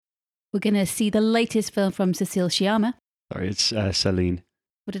We're going to see the latest film from Celine Sciamma. Sorry, it's Celine.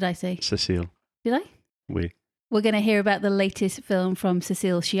 What did I say? Cecile. Did I? Oui. We're going to hear about the latest film from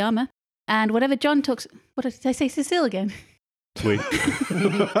Celine Sciamma. And whatever John talks... What did I say? Cecile again? Oui.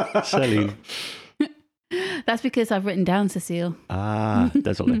 Celine. That's because I've written down Cecile. Ah,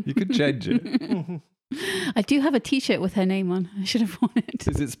 désolé. You could change it. I do have a t-shirt with her name on. I should have worn it.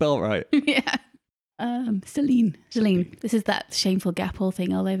 Is it spelled right? Yeah. Celine. This is that shameful gap hole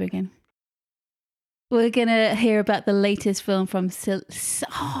thing all over again. We're going to hear about the latest film from Just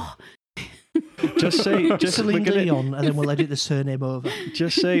say Celine Dion, and then we'll edit the surname over.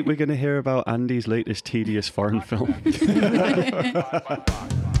 Just say we're going to hear about Andy's latest tedious foreign film. But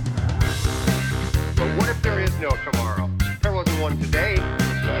what if there is no tomorrow? There wasn't one today.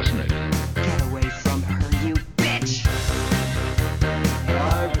 Fascinating. Get away from her, you bitch!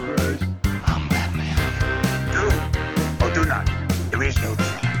 Hi, Bruce. I'm Batman. Do or do not. There is no try.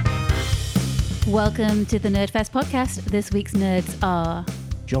 Welcome to the Nerdfest podcast. This week's nerds are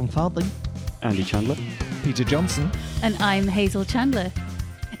John Fardling, Andy Chandler. Peter Johnson. and I'm Hazel Chandler.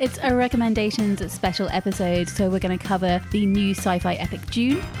 It's a recommendations special episode, so we're going to cover the new sci-fi epic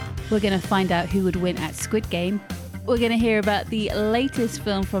Dune. We're going to find out who would win at Squid Game. We're going to hear about the latest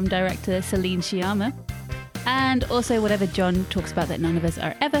film from director Celine Sciamma, and also whatever John talks about that none of us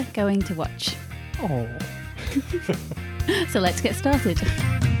are ever going to watch. Oh. So let's get started.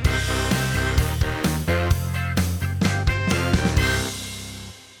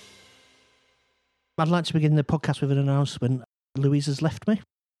 I'd like to begin the podcast with an announcement. Louise has left me.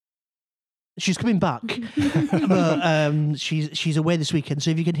 She's coming back, but she's away this weekend. So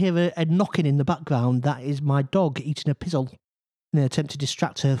if you can hear a knocking in the background, that is my dog eating a pizzle in an attempt to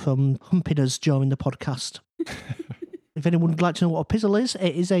distract her from humping us during the podcast. If anyone would like to know what a pizzle is,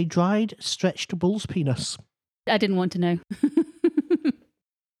 it is a dried, stretched bull's penis. I didn't want to know.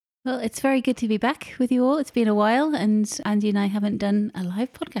 Well, it's very good to be back with you all. It's been a while, and Andy and I haven't done a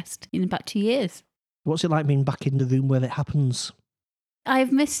live podcast in about 2 years. What's it like being back in the room where it happens?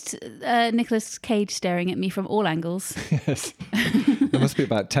 I've missed Nicolas Cage staring at me from all angles. Yes. There must be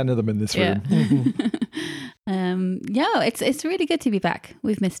about 10 of them in this room. Yeah, it's really good to be back.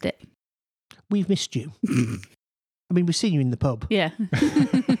 We've missed it. We've missed you. I mean, we've seen you in the pub. Yeah.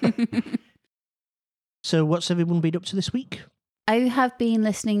 So what's everyone been up to this week? I have been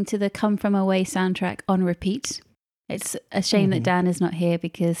listening to the Come From Away soundtrack on repeat. It's a shame that Dan is not here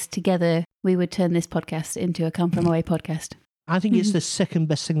because together we would turn this podcast into a Come From Away podcast. I think it's the second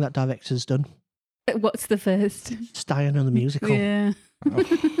best thing that director's done. What's the first? Stein on the musical. Yeah.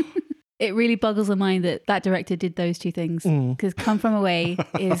 It really boggles the mind that director did those two things. Because Come From Away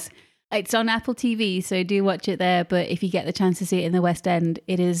it's on Apple TV, so do watch it there. But if you get the chance to see it in the West End,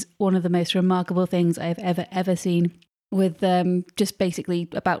 it is one of the most remarkable things I've ever seen. With just basically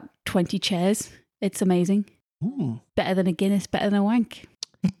about 20 chairs. It's amazing. Better than a Guinness, better than a wank.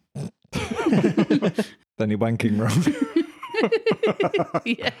 Then you're wanking wrong.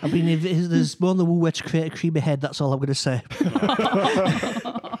 Yeah. I mean, if there's more than one way to create a creamy head, that's all I'm going to say.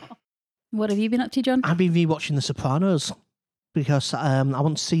 What have you been up to, John? I've been rewatching The Sopranos because I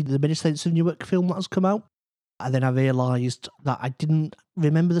want to see the Ministers of Newark film that has come out. And then I realised that I didn't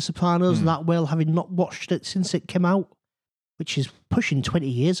remember The Sopranos that well, having not watched it since it came out, which is pushing 20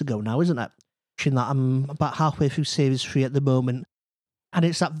 years ago now, isn't it? That I'm about halfway through series 3 at the moment. And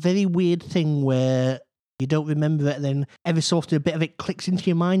it's that very weird thing where you don't remember it, and then every so often a bit of it clicks into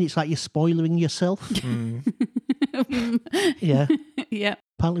your mind. It's like you're spoiling yourself. Yeah. Yeah.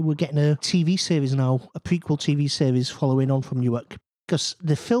 Apparently we're getting a TV series now, a prequel TV series following on from Newark, because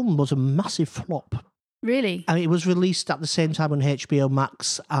the film was a massive flop. Really? I mean, it was released at the same time on HBO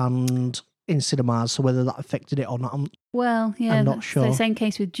Max and in cinemas, so whether that affected it or not, Well, yeah. I'm not sure. So same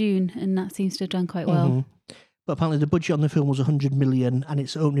case with Dune, and that seems to have done quite well. But apparently the budget on the film was 100 million and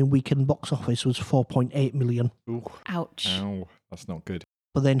its opening weekend box office was 4.8 million. Ooh. Ouch. Ow, that's not good.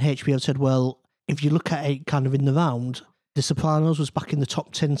 But then HBO said, well, if you look at it kind of in the round, The Sopranos was back in the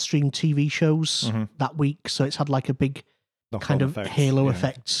top 10 streamed TV shows that week, so it's had like a big kind of halo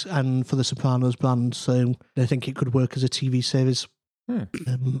effect and for the Sopranos brand, so they think it could work as a TV series.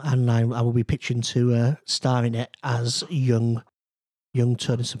 And I will be pitching to star in it as young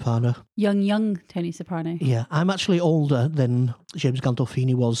Tony Soprano. Young Tony Soprano. Yeah, I'm actually older than James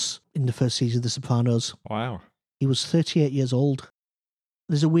Gandolfini was in the first season of The Sopranos. Wow. He was 38 years old.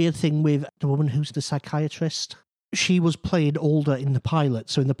 There's a weird thing with the woman who's the psychiatrist. She was played older in the pilot,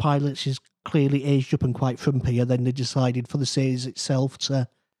 so in the pilot she's clearly aged up and quite frumpy, and then they decided for the series itself to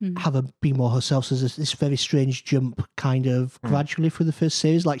have her be more herself. So there's this very strange jump kind of gradually through the first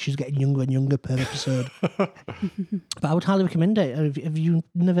series, like she's getting younger and younger per episode. But I would highly recommend it. Have you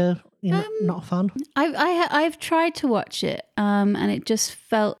never You're not a fan? I've tried to watch it, and it just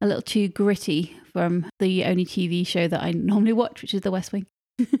felt a little too gritty from the only TV show that I normally watch, which is The West Wing.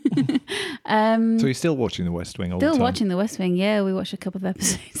 So you're still watching The West Wing all the time? Still watching The West Wing, yeah. We watched a couple of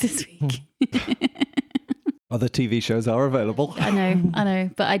episodes this week. Other TV shows are available. I know.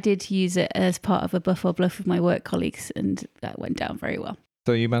 But I did use it as part of a buff or bluff with my work colleagues, and that went down very well.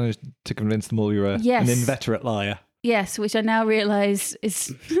 So you managed to convince them all you're an inveterate liar. Yes, which I now realise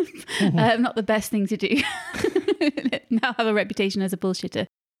is not the best thing to do. Now have a reputation as a bullshitter.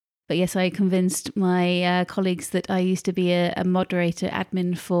 But yes, I convinced my colleagues that I used to be a moderator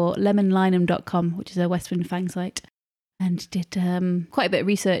admin for lemonlinum.com, which is a West Wing fan site, and did quite a bit of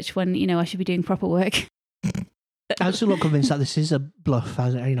research when, I should be doing proper work. I'm still not convinced that this is a bluff.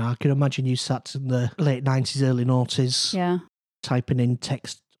 I can imagine you sat in the late 90s, early noughties, typing in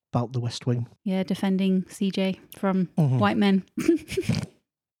text about the West Wing. Yeah, defending CJ from white men.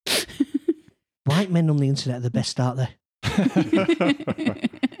 White men on the internet are the best, aren't they?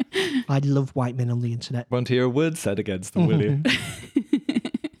 I love white men on the internet. Won't hear a word said against them, will you?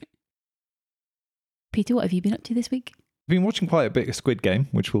 Peter, what have you been up to this week? I've been watching quite a bit of Squid Game,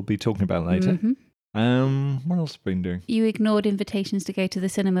 which we'll be talking about later. What else have I been doing? You ignored invitations to go to the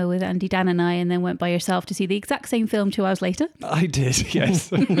cinema with Andy, Dan and I, and then went by yourself to see the exact same film 2 hours later. I did, yes.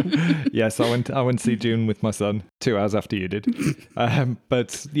 Yes, I went to see Dune with my son 2 hours after you did.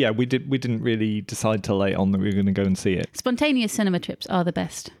 But yeah, we didn't really decide till late on that we were going to go and see it. Spontaneous cinema trips are the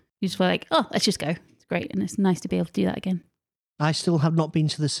best. You just were like, oh, let's just go. It's great, and it's nice to be able to do that again. I still have not been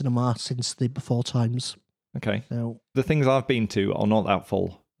to the cinema since the before times. Okay. So the things I've been to are not that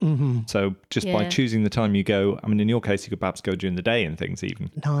full. So just by choosing the time you go, I mean, in your case, you could perhaps go during the day and things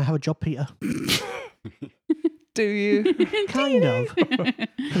even. No, I have a job, Peter. Do you? Kind of.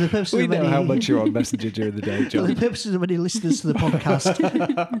 For the purposes we of know how much you're on Messenger during the day, John. For the purposes of any listeners to the podcast,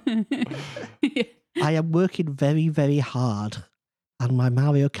 I am working very, very hard, and my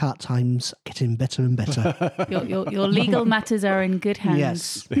Mario Kart time's getting better and better. Your legal matters are in good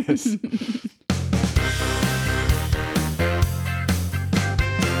hands. Yes.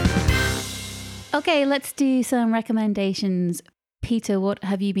 Okay, let's do some recommendations. Peter, what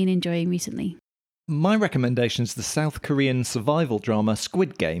have you been enjoying recently? My recommendation is the South Korean survival drama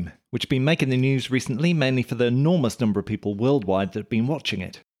Squid Game, which has been making the news recently mainly for the enormous number of people worldwide that have been watching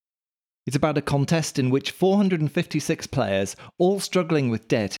it. It's about a contest in which 456 players, all struggling with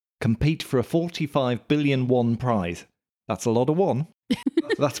debt, compete for a 45 billion won prize. That's a lot of won.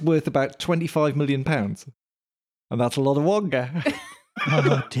 That's worth about £25 million. And that's a lot of wonga.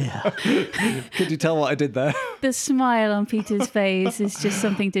 Oh dear. Could you tell what I did there? The smile on Peter's face is just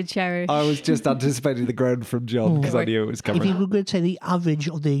something to cherish. I was just anticipating the groan from John because I knew it was coming. If you were going to say the average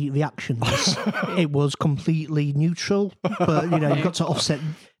of the reactions, it was completely neutral. But, you've got to offset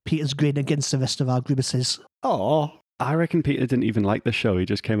Peter's grin against the rest of our grimaces. Oh, I reckon Peter didn't even like the show. He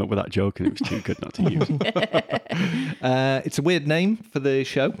just came up with that joke and it was too good not to use. It's a weird name for the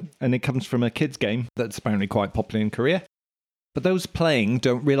show, and it comes from a kids' game that's apparently quite popular in Korea. But those playing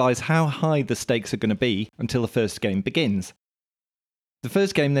don't realise how high the stakes are going to be until the first game begins. The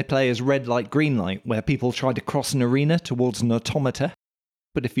first game they play is red light, green light, where people try to cross an arena towards an automata,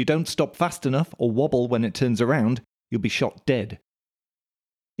 but if you don't stop fast enough or wobble when it turns around, you'll be shot dead.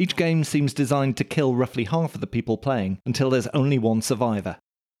 Each game seems designed to kill roughly half of the people playing until there's only one survivor.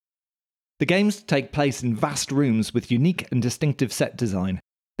 The games take place in vast rooms with unique and distinctive set design.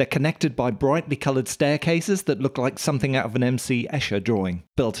 They're connected by brightly coloured staircases that look like something out of an M.C. Escher drawing,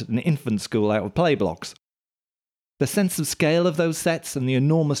 built at an infant school out of play blocks. The sense of scale of those sets and the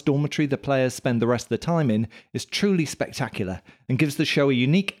enormous dormitory the players spend the rest of the time in is truly spectacular and gives the show a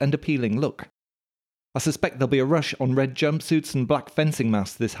unique and appealing look. I suspect there'll be a rush on red jumpsuits and black fencing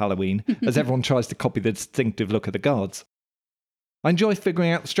masks this Halloween, as everyone tries to copy the distinctive look of the guards. I enjoy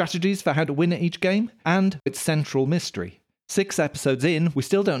figuring out the strategies for how to win at each game, and its central mystery. 6 episodes in, we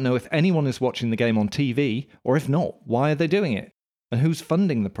still don't know if anyone is watching the game on TV, or if not, why are they doing it? And who's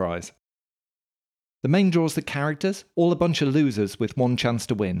funding the prize? The main draw is the characters, all a bunch of losers with one chance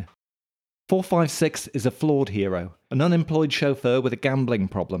to win. 456 is a flawed hero, an unemployed chauffeur with a gambling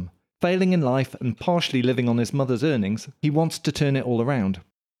problem. Failing in life and partially living on his mother's earnings, he wants to turn it all around.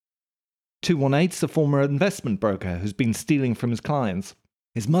 218's a former investment broker who's been stealing from his clients.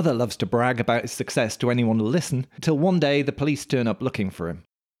 His mother loves to brag about his success to anyone who'll listen, until one day the police turn up looking for him.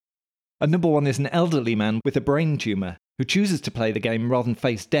 And number 1 is an elderly man with a brain tumour, who chooses to play the game rather than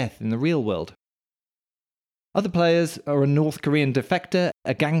face death in the real world. Other players are a North Korean defector,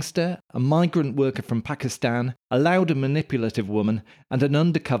 a gangster, a migrant worker from Pakistan, a loud and manipulative woman, and an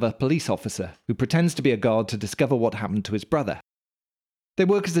undercover police officer, who pretends to be a guard to discover what happened to his brother. They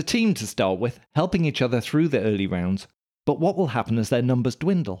work as a team to start with, helping each other through the early rounds. But what will happen as their numbers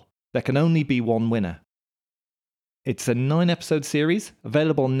dwindle? There can only be one winner. It's a 9-episode series,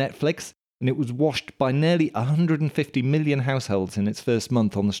 available on Netflix, and it was watched by nearly 150 million households in its first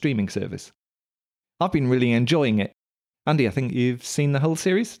month on the streaming service. I've been really enjoying it. Andy, I think you've seen the whole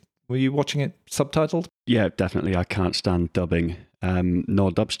series? Were you watching it subtitled? Yeah, definitely. I can't stand dubbing,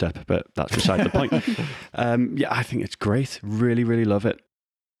 nor dubstep, but that's beside the point. Yeah, I think it's great. Really, really love it.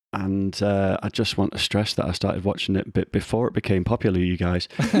 And I just want to stress that I started watching it a bit before it became popular, you guys.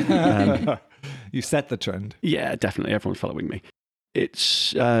 You set the trend. Yeah, definitely. Everyone's following me.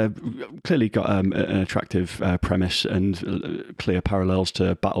 It's clearly got an attractive premise and clear parallels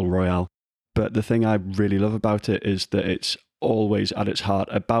to Battle Royale. But the thing I really love about it is that it's always at its heart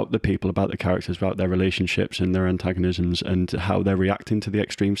about the people, about the characters, about their relationships and their antagonisms and how they're reacting to the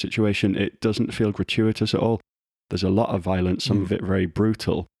extreme situation. It doesn't feel gratuitous at all. There's a lot of violence, some of it very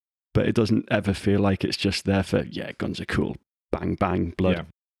brutal, but it doesn't ever feel like it's just there for, yeah, guns are cool, bang, bang, blood. Yeah.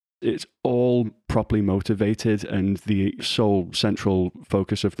 It's all properly motivated, and the sole central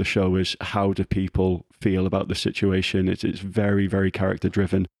focus of the show is how do people feel about the situation. It's very, very character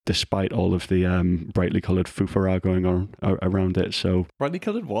driven, despite all of the brightly coloured foofara going on around it. So brightly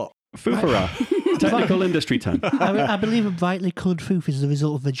coloured what? Foofara. Technical industry term. I believe a brightly coloured foof is the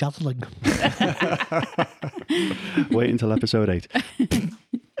result of a javelin. Wait until episode 8.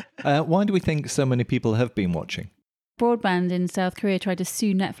 Why do we think so many people have been watching? Broadband in South Korea tried to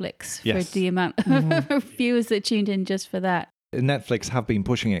sue Netflix for the amount of viewers that tuned in just for that. Netflix have been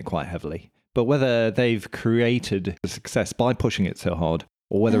pushing it quite heavily, but whether they've created a success by pushing it so hard,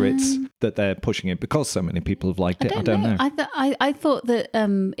 or whether it's that they're pushing it because so many people have liked it, I don't know. I thought that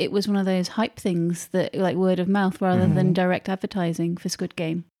it was one of those hype things, that like word of mouth rather than direct advertising for Squid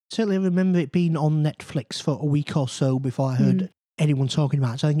Game. Certainly remember it being on Netflix for a week or so before I heard anyone talking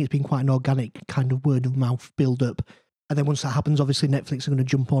about it. So I think it's been quite an organic kind of word of mouth build up. And then once that happens, obviously Netflix are going to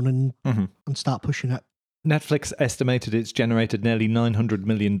jump on and start pushing it. Netflix estimated it's generated nearly $900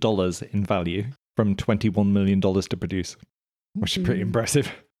 million in value from $21 million to produce, which is pretty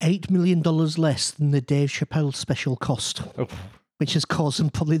impressive. $8 million less than the Dave Chappelle special cost, which has caused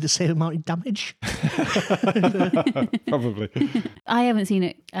them probably the same amount of damage. Probably. I haven't seen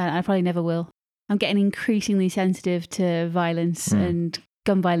it. I probably never will. I'm getting increasingly sensitive to violence and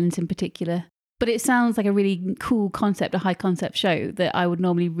gun violence in particular. But it sounds like a really cool concept, a high concept show that I would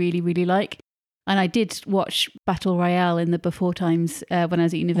normally really, really like. And I did watch Battle Royale in the before times when I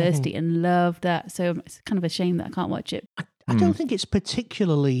was at university and loved that. So it's kind of a shame that I can't watch it. I don't think it's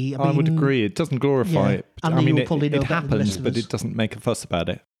particularly... I would agree. It doesn't glorify it. I mean, it happens, but it doesn't make a fuss about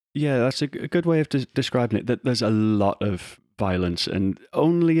it. Yeah, that's a good way of describing it. That there's a lot of violence and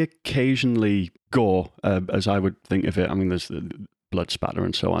only occasionally gore, as I would think of it. I mean, there's the blood spatter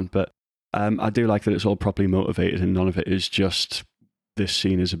and so on, but I do like that it's all properly motivated and none of it is just, this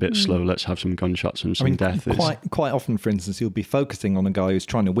scene is a bit slow, let's have some gunshots and some death. Quite often, for instance, you'll be focusing on a guy who's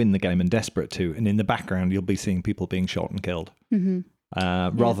trying to win the game and desperate to, and in the background you'll be seeing people being shot and killed,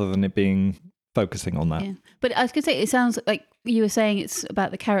 rather than it being focusing on that. Yeah. But I was going to say, it sounds like you were saying it's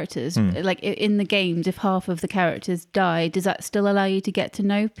about the characters. Like in the games, if half of the characters die, does that still allow you to get to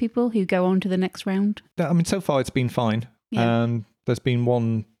know people who go on to the next round? I mean, so far it's been fine. Yeah. There's been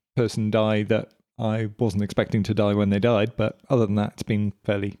one person die that I wasn't expecting to die when they died, but other than that, it's been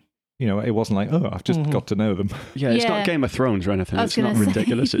fairly, it wasn't like, I've just got to know them. Yeah, it's not Game of Thrones or anything. It's not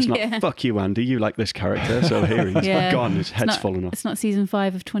ridiculous. It's not, fuck you, Andy, you like this character, so here he's gone, his head's fallen off. It's not season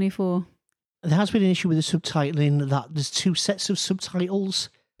 5 of 24. There has been an issue with the subtitling, that there's 2 sets of subtitles.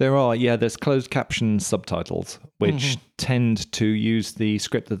 There are, there's closed caption subtitles, which tend to use the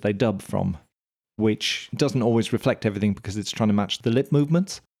script that they dub from, which doesn't always reflect everything because it's trying to match the lip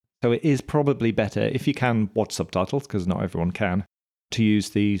movements. So it is probably better, if you can watch subtitles, because not everyone can, to use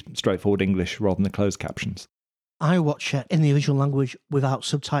the straightforward English rather than the closed captions. I watch it in the original language without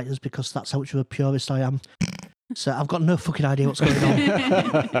subtitles because that's how much of a purist I am. So I've got no fucking idea what's going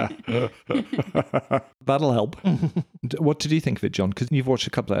on. That'll help. What did you think of it, John? Because you've watched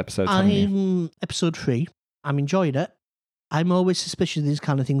a couple of episodes, haven't you? Episode 3. I'm enjoying it. I'm always suspicious of these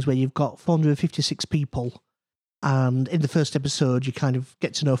kind of things where you've got 456 people and in the first episode you kind of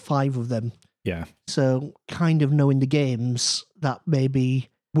get to know 5 of them. Yeah. So kind of knowing the games that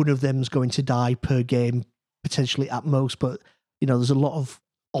maybe one of them's going to die per game, potentially at most, but there's a lot of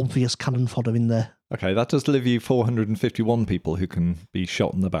obvious cannon fodder in there. Okay, that does leave you 451 people who can be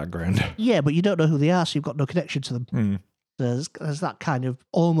shot in the background. Yeah, but you don't know who they are, so you've got no connection to them. There's that kind of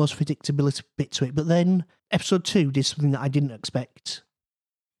almost predictability bit to it. But then episode 2 did something that I didn't expect.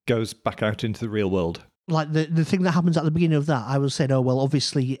 Goes back out into the real world. like the thing that happens at the beginning of that, I was saying, oh, well,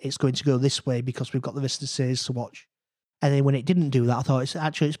 obviously it's going to go this way because we've got the rest of the series to watch. And then when it didn't do that, I thought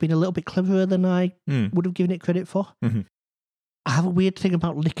it's been a little bit cleverer than I would have given it credit for. Mm-hmm. I have a weird thing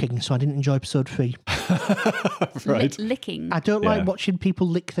about licking, so I didn't enjoy episode 3. Right. Licking. I don't like watching people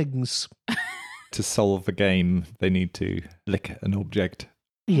lick things. To solve a game, they need to lick an object.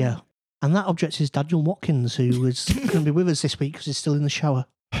 Yeah. And that object is Daniel Watkins, who is going to be with us this week because he's still in the shower.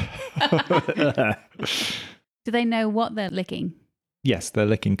 Do they know what they're licking? Yes, they're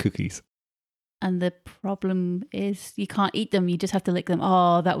licking cookies. And the problem is you can't eat them, you just have to lick them.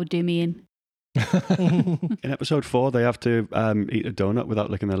 Oh, that would do me in. In episode 4, they have to eat a donut without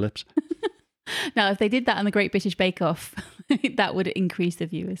licking their lips. Now, if they did that on the Great British Bake Off, that would increase the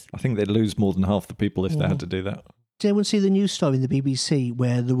viewers. I think they'd lose more than half the people if they had to do that. Did anyone see the news story in the BBC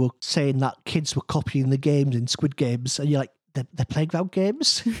where they were saying that kids were copying the games in Squid Games? And you're like, they're playground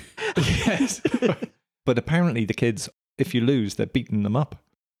games? Yes. But apparently the kids, if you lose, they're beating them up.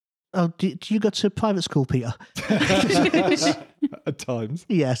 Oh, do you go to private school, Peter? At times.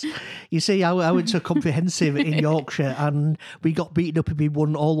 Yes. You see, I went to a comprehensive in Yorkshire and we got beaten up and we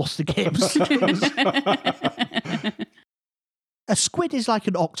won or lost the games. A squid is like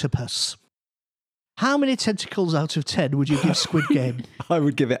an octopus. How many tentacles out of 10 would you give Squid Game? I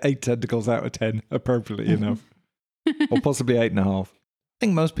would give it 8 tentacles out of 10, appropriately enough. Or possibly 8.5. I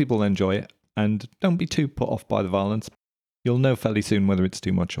think most people enjoy it, and don't be too put off by the violence. You'll know fairly soon whether it's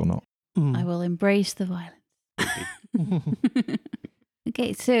too much or not. I will embrace the violence.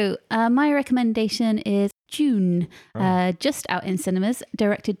 Okay, so my recommendation is Dune, just out in cinemas,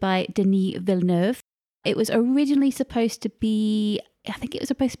 directed by Denis Villeneuve. It was originally supposed to be, I think it was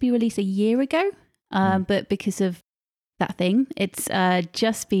supposed to be released a year ago, but because of that thing, it's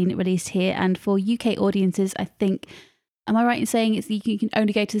just been released here. And for UK audiences, I think, am I right in saying you can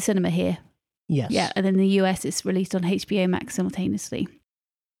only go to the cinema here? Yes. Yeah, and then in the US, it's released on HBO Max simultaneously.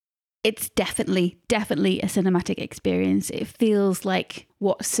 It's definitely a cinematic experience. It feels like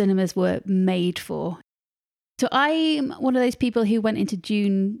what cinemas were made for. So I'm one of those people who went into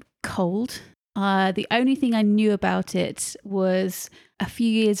Dune cold. The only thing I knew about it was a few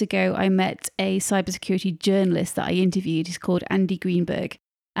years ago, I met a cybersecurity journalist that I interviewed. He's called Andy Greenberg.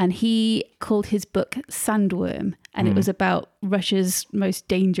 And he called his book Sandworm. And it was about Russia's most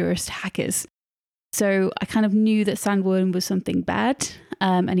dangerous hackers. So I kind of knew that Sandworm was something bad.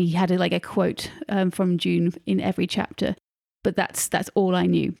 And he had a quote from Dune in every chapter. But that's all I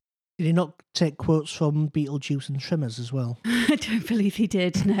knew. Did he not take quotes from Beetlejuice and Tremors as well? I don't believe he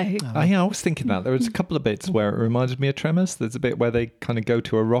did, no. I was thinking that. There was a couple of bits where it reminded me of Tremors. There's a bit where they kind of go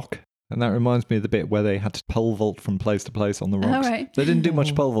to a rock. And that reminds me of the bit where they had to pole vault from place to place on the rocks. Oh, right. They didn't do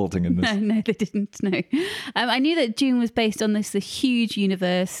much pole vaulting in this. No, they didn't, no. I knew that Dune was based on the huge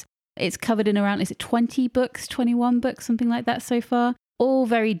universe. It's covered in around, is it 20 books, 21 books, something like that so far? All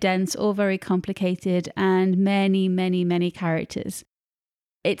very dense, all very complicated, and many, many, many characters.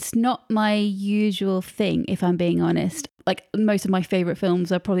 It's not my usual thing, if I'm being honest. Like, most of my favourite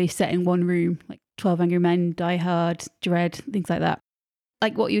films are probably set in one room, like 12 Angry Men, Die Hard, Dread, things like that.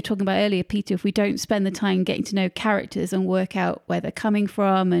 Like what you were talking about earlier, Peter, if we don't spend the time getting to know characters and work out where they're coming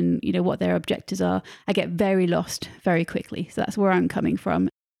from and, what their objectives are, I get very lost very quickly. So that's where I'm coming from.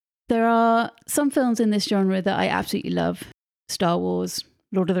 There are some films in this genre that I absolutely love. Star Wars,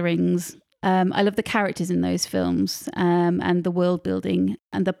 Lord of the Rings. I love the characters in those films and the world building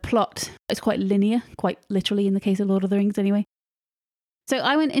and the plot. It's quite linear, quite literally in the case of Lord of the Rings anyway. So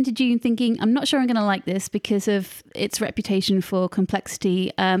I went into Dune thinking, I'm not sure I'm going to like this because of its reputation for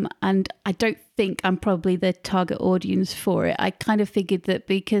complexity. And I don't think I'm probably the target audience for it. I kind of figured that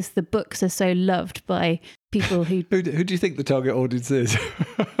because the books are so loved by people who... Who do you think the target audience is?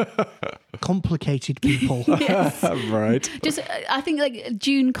 Complicated people. Yes. Right. Just, I think like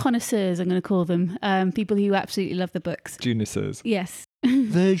Dune connoisseurs, I'm going to call them. People who absolutely love the books. Junisseurs. Yes.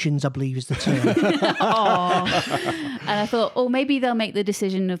 Virgins, I believe, is the term. And I thought, maybe they'll make the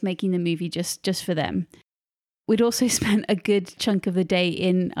decision of making the movie just for them. We'd also spent a good chunk of the day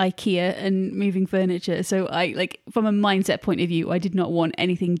in IKEA and moving furniture. So from a mindset point of view, I did not want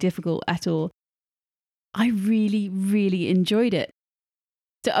anything difficult at all. I really, really enjoyed it.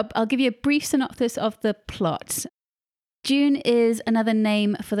 So I'll give you a brief synopsis of the plot. Dune is another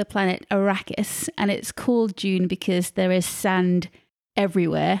name for the planet Arrakis, and it's called Dune because there is sand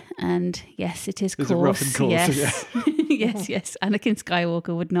everywhere. And yes, it is coarse. It's a rough and coarse, yes. Yes. Anakin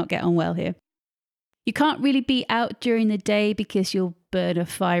Skywalker would not get on well here. You can't really be out during the day because you'll burn a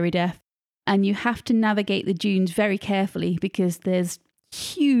fiery death. And you have to navigate the dunes very carefully because there's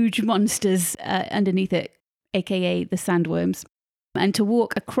huge monsters underneath it, aka the sandworms. And to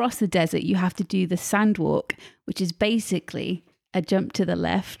walk across the desert, you have to do the sand walk, which is basically a jump to the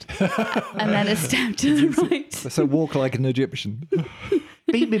left and then a step to the right. So walk like an Egyptian.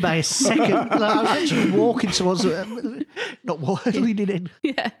 Beat me by a second. Like, I was actually walking towards leaning in.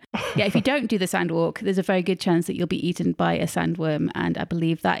 Yeah. If you don't do the sand walk, there's a very good chance that you'll be eaten by a sandworm. And I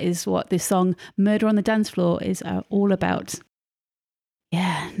believe that is what this song, Murder on the Dance Floor, is all about.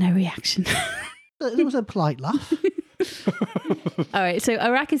 Yeah, no reaction. There was a polite laugh. All right, so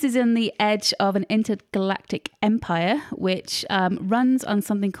Arrakis is on the edge of an intergalactic empire, which runs on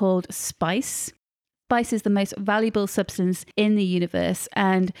something called spice. Spice is the most valuable substance in the universe,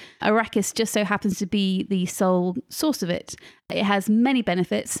 and Arrakis just so happens to be the sole source of it. It has many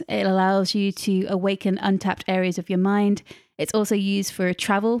benefits. It allows you to awaken untapped areas of your mind. It's also used for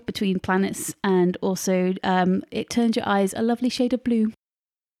travel between planets, and also it turns your eyes a lovely shade of blue.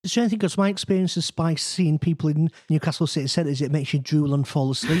 Is there anything, because my experience of spice, seeing people in Newcastle city centre, is it makes you drool and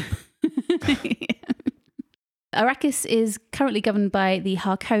fall asleep? Arrakis is currently governed by the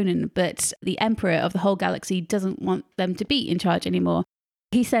Harkonnen, but the Emperor of the whole galaxy doesn't want them to be in charge anymore.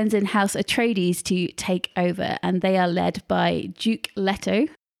 He sends in House Atreides to take over, and they are led by Duke Leto,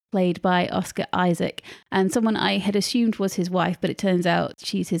 played by Oscar Isaac, and someone I had assumed was his wife, but it turns out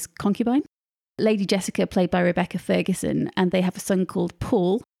she's his concubine. Lady Jessica, played by Rebecca Ferguson, and they have a son called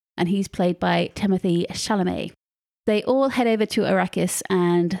Paul, and he's played by Timothée Chalamet. They all head over to Arrakis,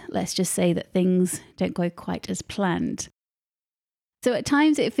 and let's just say that things don't go quite as planned. So at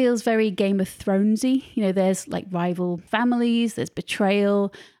times it feels very Game of Thronesy. You know, there's like rival families, there's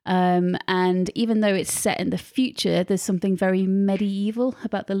betrayal, and even though it's set in the future, there's something very medieval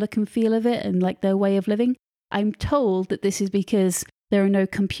about the look and feel of it and like their way of living. I'm told that this is because there are no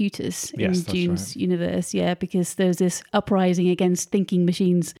computers in Dune's universe, because there's this uprising against thinking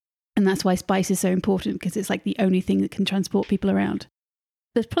machines. And that's why spice is so important, because it's like the only thing that can transport people around.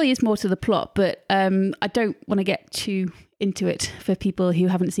 There probably is more to the plot, but I don't want to get too into it for people who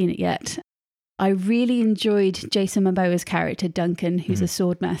haven't seen it yet. I really enjoyed Jason Momoa's character, Duncan, who's a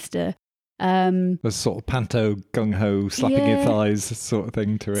swordmaster. There's sort of panto, gung-ho, slapping your thighs sort of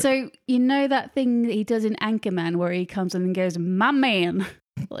thing to it. So you know that thing that he does in Anchorman where he comes in and goes, "My man."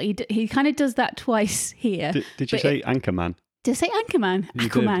 Well, he kind of does that twice here. Did you say Anchorman? Did I say Anchorman?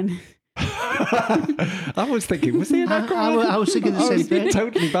 Aquaman. I was thinking, was he an Aquaman? I was thinking the same thing.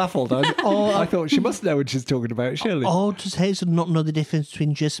 Totally baffled. I thought she must know what she's talking about, surely. Or does Hazel not know the difference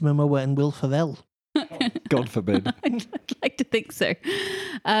between Jason Momoa and Will Ferrell? God forbid. I'd like to think so.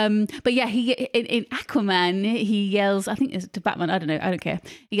 But yeah, in Aquaman, he yells, I think it's to Batman, I don't know, I don't care.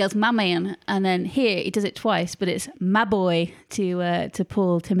 He yells, "My man," and then here he does it twice, but it's "my boy" to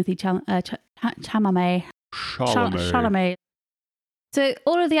Paul Timothée Chalamet. So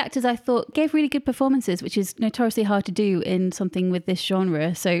all of the actors, I thought, gave really good performances, which is notoriously hard to do in something with this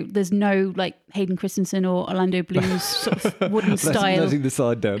genre. So there's no like Hayden Christensen or Orlando Bloom's sort of wooden style. Letting the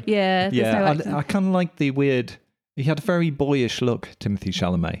side down. Yeah. No I kind of like the weird. He had a very boyish look, Timothée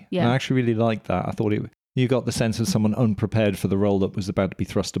Chalamet. Yeah. And I actually really liked that. I thought you got the sense of someone unprepared for the role that was about to be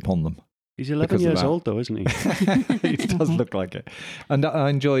thrust upon them. He's 11 years old, though, isn't he? He does look like it. And I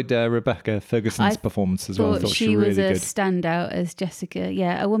enjoyed Rebecca Ferguson's performance as well. I thought she was really a good. Standout as Jessica.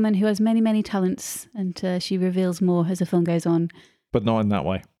 Yeah, a woman who has many, many talents, and she reveals more as the film goes on. But not in that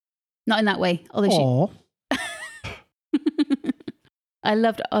way. Not in that way. Although I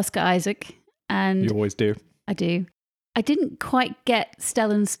loved Oscar Isaac. And you always do. I do. I didn't quite get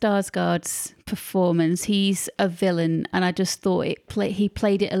Stellan Skarsgård's performance. He's a villain, and I just thought he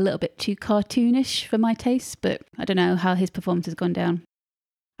played it a little bit too cartoonish for my taste, but I don't know how his performance has gone down.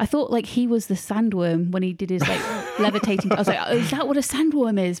 I thought like he was the sandworm when he did his like levitating. I was like, oh, is that what a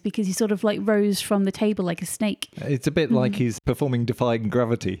sandworm is? Because he sort of like rose from the table like a snake. It's a bit like he's performing Defying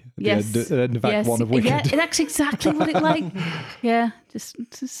Gravity at the end of Act 1 of Wicked. Yeah, that's exactly what it like. Yeah, just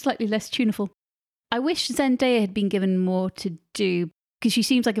slightly less tuneful. I wish Zendaya had been given more to do, because she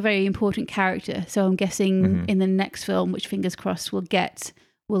seems like a very important character. So I'm guessing in the next film, which fingers crossed we'll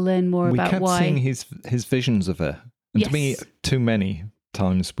learn more about why. We kept seeing his visions of her. And to me, too many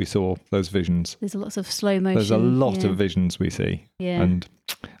times we saw those visions. There's lots of slow motion. There's a lot of visions we see. Yeah. And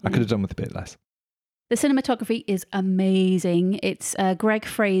I could have done with a bit less. The cinematography is amazing. It's Greg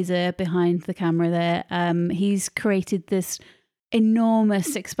Fraser behind the camera there. He's created this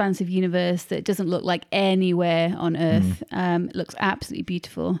enormous expansive universe that doesn't look like anywhere on Earth. It looks absolutely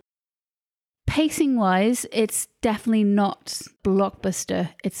beautiful. Pacing wise, it's definitely not blockbuster.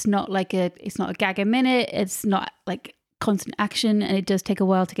 It's not a gag a minute. It's not like constant action, and it does take a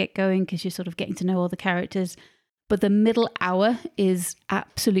while to get going because you're sort of getting to know all the characters. But the middle hour is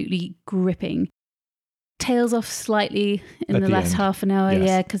absolutely gripping. tails off slightly in At the the last end. half an hour. Yes,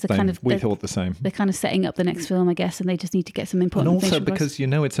 Yeah, because we thought the same. they're kind of setting up the next film, I guess, and they just need to get some And important also things across. because you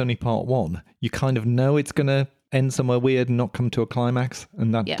know it's only part one, you kind of know it's going to end somewhere weird and not come to a climax,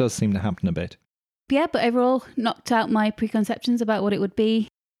 and that does seem to happen a bit. Yeah, but overall, knocked out my preconceptions about what it would be.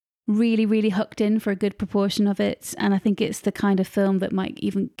 Really, really hooked in for a good proportion of it, and I think it's the kind of film that might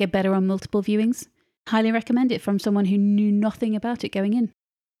even get better on multiple viewings. Highly recommend it from someone who knew nothing about it going in.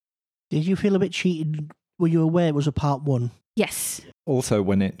 Did you feel a bit cheated? Were you aware it was a part one? Yes. Also,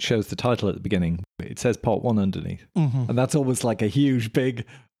 when it shows the title at the beginning, it says part one underneath. Mm-hmm. And that's almost like a huge, big,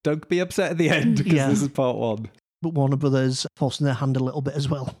 don't be upset at the end because Yeah. this is part one. But Warner Brothers forcing their hand a little bit as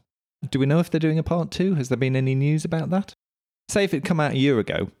well. Do we know if they're doing a part two? Has there been any news about that? Say if it come out a year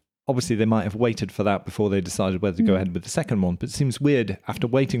ago, obviously they might have waited for that before they decided whether to go ahead with the second one. But it seems weird after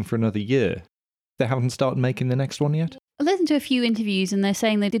waiting for another year, they haven't started making the next one yet. I listened to a few interviews and they're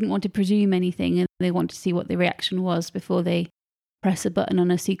saying they didn't want to presume anything and they want to see what the reaction was before they press a button on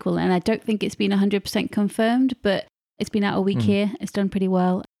a sequel. And I don't think it's been 100% confirmed, but it's been out a week here. It's done pretty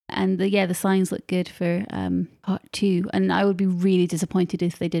well. And the signs look good for part two. And I would be really disappointed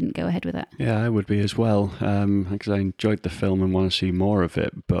if they didn't go ahead with that. Yeah, I would be as well, because I enjoyed the film and want to see more of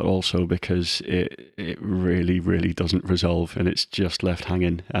it, but also because it really, really doesn't resolve and it's just left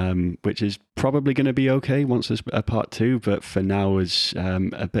hanging, which is probably going to be okay once there's a part two, but for now is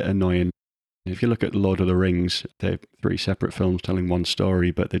a bit annoying. If you look at Lord of the Rings, they're 3 separate films telling one story,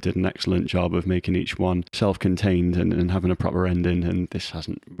 but they did an excellent job of making each one self-contained and having a proper ending, and this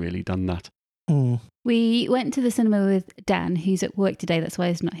hasn't really done that. We went to the cinema with Dan, who's at work today, that's why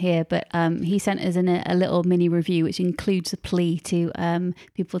he's not here, but he sent us in a little mini review, which includes a plea to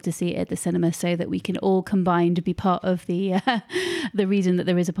people to see it at the cinema so that we can all combine to be part of the reason that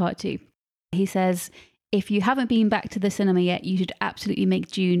there is a part two. He says, if you haven't been back to the cinema yet, you should absolutely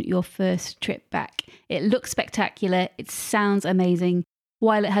make Dune your first trip back. It looks spectacular. It sounds amazing.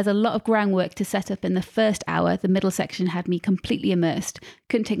 While it has a lot of groundwork to set up in the first hour, the middle section had me completely immersed.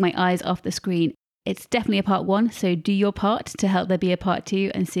 Couldn't take my eyes off the screen. It's definitely a part one, so do your part to help there be a part two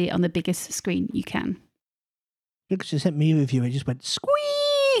and see it on the biggest screen you can. Because you sent me a review, it just went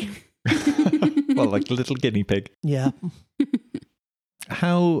squee. Well, like a little guinea pig. Yeah.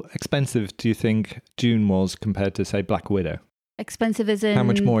 How expensive do you think Dune was compared to, say, Black Widow? Expensive as in How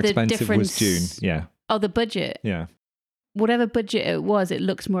much more the expensive was difference- Dune? Yeah. Oh, the budget. Yeah. Whatever budget it was, it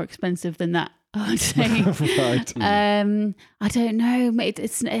looks more expensive than that, I would say. Right. I don't know.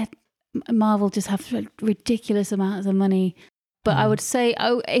 It's Marvel just have ridiculous amounts of money. But I would say,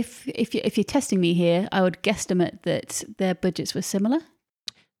 if you're testing me here, I would guesstimate that their budgets were similar.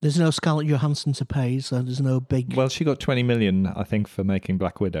 There's no Scarlett Johansson to pay, so there's no big... Well, she got 20 million, I think, for making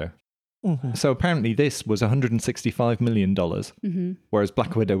Black Widow. Mhm. So apparently this was $165 million, whereas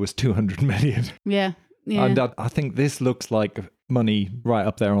Black Widow was 200 million. Yeah. Yeah. And I think this looks like money right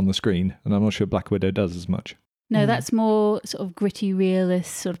up there on the screen, and I'm not sure Black Widow does as much. No, that's more sort of gritty,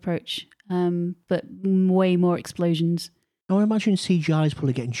 realist sort of approach, but way more explosions. I would imagine CGI is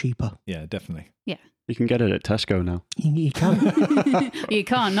probably getting cheaper. Yeah, definitely. Yeah. You can get it at Tesco now. You can. You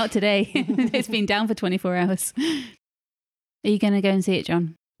can't, not today. It's been down for 24 hours. Are you going to go and see it,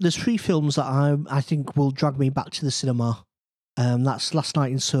 John? There's 3 films that I think will drag me back to the cinema. That's Last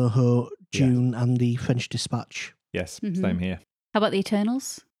Night in Soho, Dune, and The French Dispatch. Yes, Mhm. same here. How about The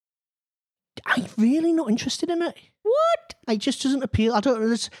Eternals? I'm really not interested in it. What? It just doesn't appeal. I don't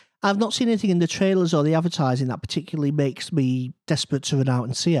know. I've not seen anything in the trailers or the advertising that particularly makes me desperate to run out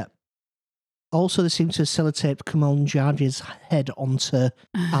and see it. Also, they seem to sellotape Kamal Nanjiani's head onto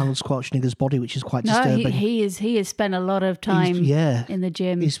Arnold Schwarzenegger's body, which is quite No, disturbing. he has spent a lot of time in the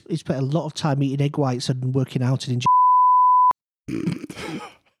gym. He's spent a lot of time eating egg whites and working out and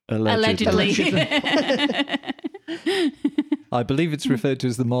Allegedly. I believe it's referred to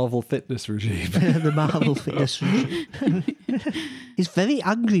as the Marvel Fitness Regime. the Marvel Fitness regime. He's very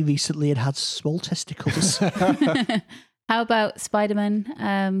angry recently and had small testicles. How about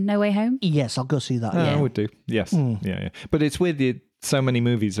Spider-Man No Way Home? Yes, I'll go see that. I Yeah. would do. Yes. Yeah. But it's weird that so many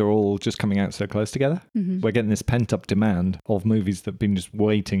movies are all just coming out so close together. Mm-hmm. We're getting this pent-up demand of movies that have been just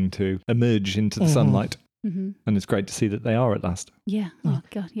waiting to emerge into the sunlight. Mm-hmm. And it's great to see that they are at last. Yeah. Oh,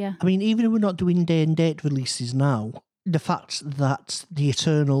 God, yeah. I mean, even if we're not doing day and date releases now, the fact that The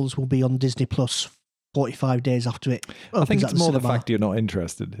Eternals will be on Disney Plus 45 days after it. I think opens it's at more the cinema. fact you're not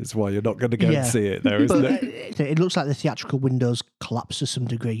interested is why you're not going to go Yeah. and see it there, isn't But it? it looks like the theatrical windows collapse to some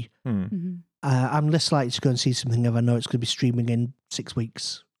degree. Mm-hmm. I'm less likely to go and see something if I know it's going to be streaming in 6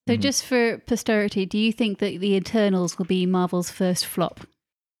 weeks. So just for posterity, do you think that The Eternals will be Marvel's first flop?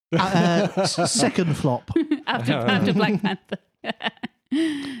 Second flop. after Black Panther.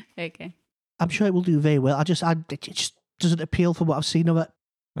 Okay. I'm sure it will do very well. It just doesn't appeal from what I've seen of it.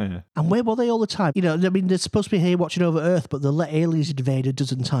 Yeah. And where were they all the time? You know, I mean, they're supposed to be here watching over Earth, but they'll let aliens invade a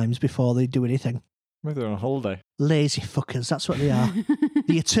dozen times before they do anything. Maybe they're on holiday. Lazy fuckers, that's what they are.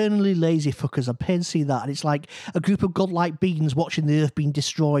 The eternally lazy fuckers. I'm paying to see that. And it's like a group of godlike beings watching the Earth being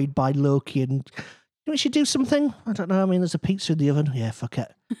destroyed by Loki. And we should do something. I don't know. I mean, there's a pizza in the oven. Yeah, fuck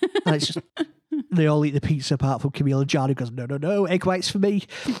it. And it's just, they all eat the pizza apart from Camille and John, who goes, no, egg whites for me.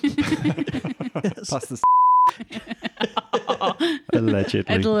 Yes. Pass the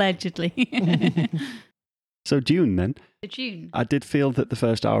Allegedly. So Dune then. Dune. I did feel that the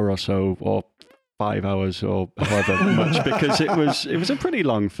first hour or so, or 5 hours or however much, because it was a pretty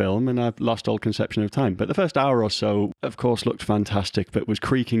long film and I've lost all conception of time. But the first hour or so, of course, looked fantastic, but was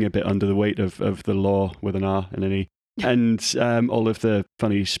creaking a bit under the weight of the law with an R and an E. And all of the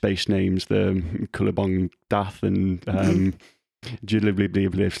funny space names, the Kullabong Dath and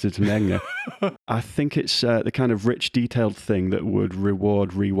I think it's the kind of rich, detailed thing that would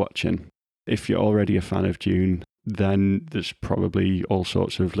reward rewatching. If you're already a fan of Dune, then there's probably all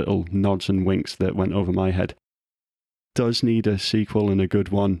sorts of little nods and winks that went over my head. Does need a sequel and a good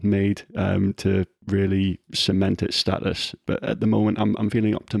one made to really cement its status, but at the moment I'm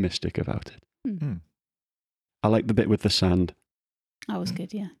feeling optimistic about it. Mm-hmm. I like the bit with the sand. That was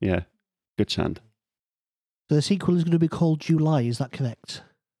good, yeah. Yeah, good sand. So the sequel is going to be called July, is that correct?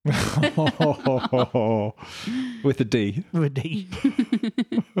 With a D. With a D.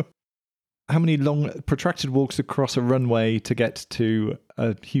 How many long, protracted walks across a runway to get to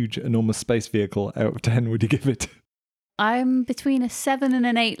a huge, enormous space vehicle out of 10 would you give it? I'm between a 7 and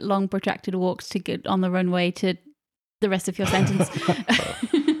an 8 long protracted walks to get on the runway to the rest of your sentence.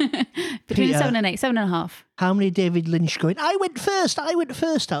 Between 7 and 8, 7.5. How many David Lynch going, I went first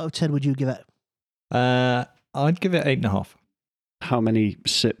out of 10 would you give it? I'd give it 8.5. How many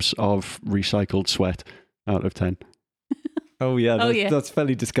sips of recycled sweat out of 10? Oh yeah, that's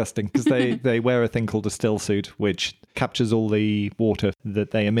fairly disgusting because they wear a thing called a still suit which captures all the water that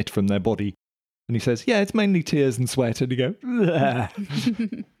they emit from their body. And he says, yeah, it's mainly tears and sweat. And you go,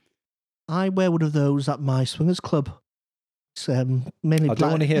 bleh. I wear one of those at my swingers club. It's mainly I don't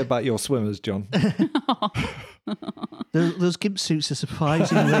want to hear about your swimmers, John. Those gimp suits are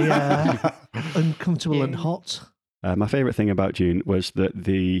surprisingly uncomfortable and hot. My favourite thing about Dune was that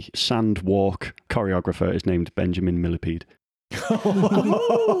the sand walk choreographer is named Benjamin Millipede.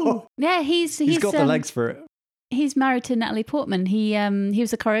 Yeah, he's got the legs for it. He's married to Natalie Portman. He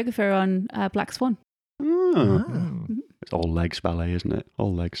was a choreographer on Black Swan. It's all legs ballet, isn't it?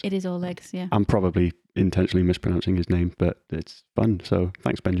 All legs. It is all legs, yeah. I'm probably intentionally mispronouncing his name, but it's fun. So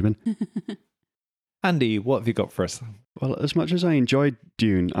thanks, Benjamin. Andy, what have you got for us? Well, as much as I enjoyed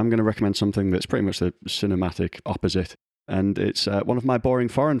Dune, I'm going to recommend something that's pretty much the cinematic opposite. And it's one of my boring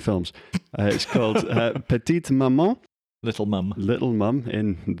foreign films. It's called Petite Maman. Little Mum. Little Mum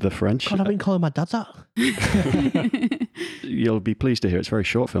in the French. God, I've been calling my dad that. You'll be pleased to hear it's a very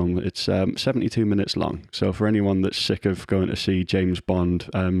short film. It's 72 minutes long. So for anyone that's sick of going to see James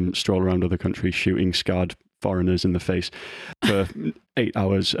Bond stroll around other countries shooting scarred foreigners in the face for 8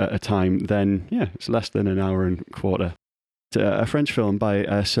 hours at a time, then yeah, it's less than an hour and a quarter. It's a French film by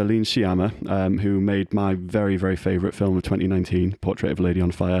Celine Sciamma, who made my very, very favourite film of 2019, Portrait of a Lady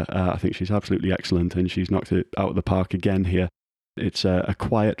on Fire. I think she's absolutely excellent and she's knocked it out of the park again here. It's a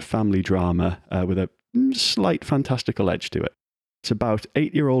quiet family drama with a slight fantastical edge to it. It's about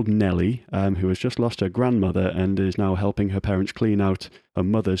 8-year-old Nellie, who has just lost her grandmother and is now helping her parents clean out her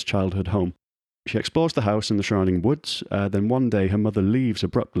mother's childhood home. She explores the house and the surrounding woods, then one day her mother leaves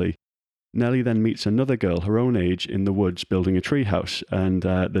abruptly. Nellie then meets another girl her own age in the woods building a treehouse, and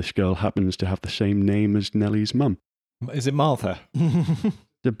this girl happens to have the same name as Nellie's mum. Is it Martha? It's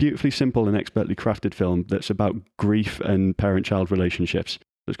a beautifully simple and expertly crafted film that's about grief and parent-child relationships.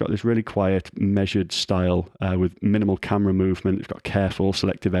 It's got this really quiet, measured style with minimal camera movement. It's got careful,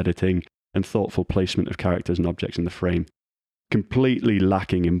 selective editing and thoughtful placement of characters and objects in the frame. Completely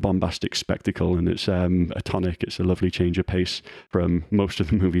lacking in bombastic spectacle, and it's a tonic. It's a lovely change of pace from most of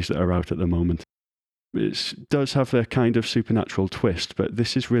the movies that are out at the moment. It does have a kind of supernatural twist, but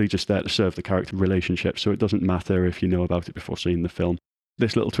this is really just there to serve the character relationship, so it doesn't matter if you know about it before seeing the film.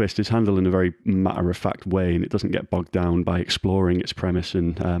 This little twist is handled in a very matter-of-fact way, and it doesn't get bogged down by exploring its premise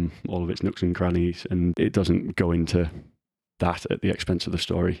and all of its nooks and crannies, and it doesn't go into that at the expense of the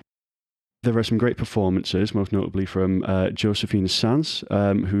story. There are some great performances, most notably from Josephine Sanz,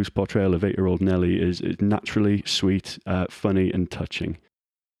 whose portrayal of 8-year-old Nellie is naturally sweet, funny and touching.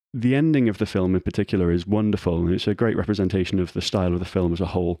 The ending of the film in particular is wonderful, and it's a great representation of the style of the film as a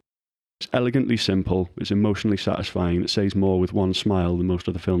whole. It's elegantly simple, it's emotionally satisfying, it says more with one smile than most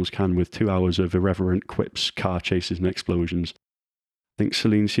other films can with 2 hours of irreverent quips, car chases and explosions. I think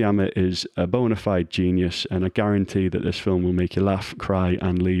Celine Sciamma is a bona fide genius, and I guarantee that this film will make you laugh, cry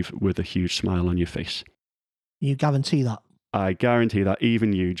and leave with a huge smile on your face. You guarantee that? I guarantee that,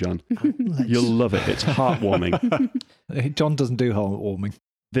 even you, John. Let's- You'll love it. It's heartwarming. John doesn't do heartwarming.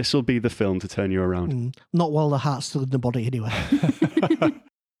 This will be the film to turn you around. Not while the heart's still in the body, anyway.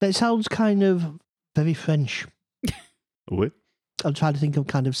 It sounds kind of very French. What? I'm trying to think of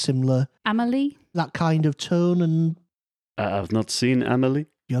kind of similar, Amelie? that kind of tone, and I've not seen Emily.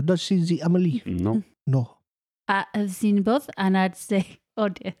 you've not seen the Amelie? No. No. I have seen both, and I'd say, oh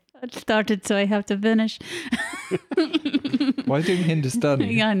dear, I started, so I have to finish. Why are you doing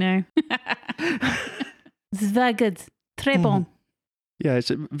Hindustani? Yeah, I know. It's very good. Très bon. Yeah,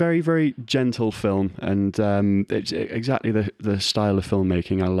 it's a very, very gentle film, and it's exactly the style of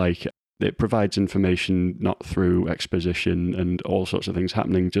filmmaking I like. It provides information not through exposition and all sorts of things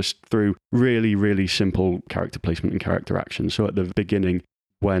happening, just through really, really simple character placement and character action. So at the beginning,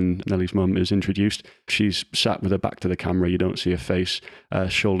 when Nellie's mum is introduced, she's sat with her back to the camera. You don't see her face,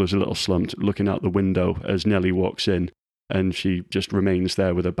 shoulders a little slumped, looking out the window as Nellie walks in, and she just remains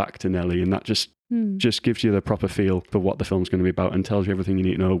there with her back to Nellie, and that just gives you the proper feel for what the film's going to be about and tells you everything you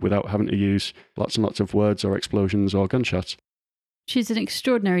need to know without having to use lots and lots of words or explosions or gunshots. She's an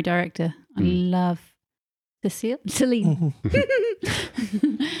extraordinary director. I love Celine.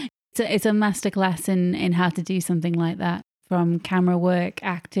 It's a masterclass in how to do something like that, from camera work,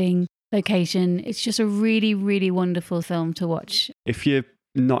 acting, location. It's just a really, really wonderful film to watch. If you're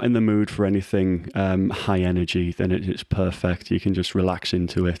not in the mood for anything high energy, then it's perfect. You can just relax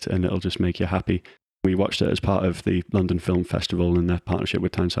into it and it'll just make you happy. We watched it as part of the London Film Festival in their partnership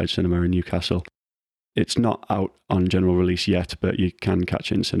with Tyneside Cinema in Newcastle. It's not out on general release yet, but you can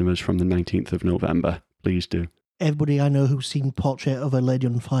catch it in cinemas from the 19th of November. Please do. Everybody I know who's seen Portrait of a Lady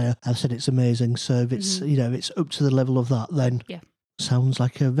on Fire have said it's amazing. So if it's if it's up to the level of that, then sounds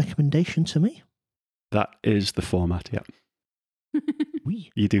like a recommendation to me. That is the format, yeah.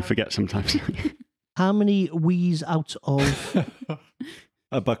 You do forget sometimes. How many wheeze out of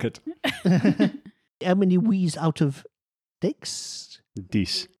A bucket. how many wheeze out of dicks?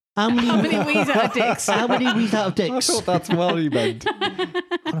 Dis. How many wheeze out of dicks? How many wheeze out of I dicks? thought that's what you meant. God,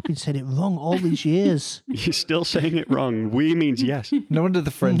 I've been saying it wrong all these years. You're still saying it wrong. We means yes. No wonder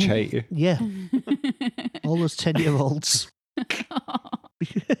the French hate you. Yeah. All those 10-year-olds.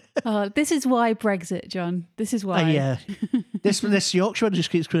 Oh, this is why Brexit, John. This is why. Yeah. This Yorkshireman just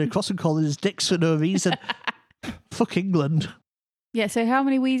keeps going across and calling us dicks for no reason. Fuck England. Yeah, so how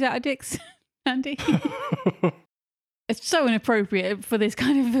many wheeze out of dicks, Andy? It's so inappropriate for this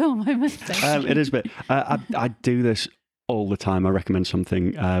kind of film, I must say. It is a bit. I do this all the time. I recommend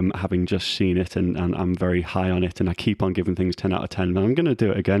something, having just seen it, and I'm very high on it, and I keep on giving things 10 out of 10. And I'm going to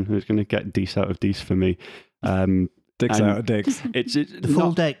do it again. It's going to get D's out of D's for me. Dicks out of dicks. It's The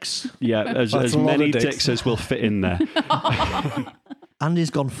full dicks. Yeah, as That's a lot many of dicks. dicks as will fit in there. Andy's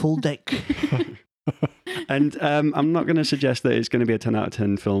gone full dick. And I'm not going to suggest that it's going to be a 10 out of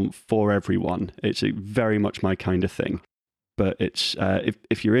 10 film for everyone. It's very much my kind of thing. But it's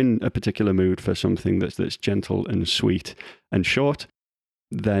if you're in a particular mood for something that's gentle and sweet and short,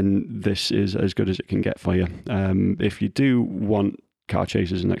 then this is as good as it can get for you. If you do want car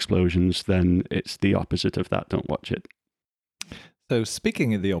chases and explosions, then it's the opposite of that. Don't watch it. So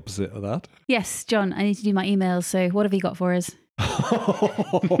speaking of the opposite of that. Yes, John, I need to do my emails. So what have you got for us?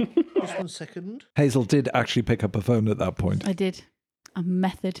 Just 1 second. Hazel did actually pick up a phone at that point. I did. A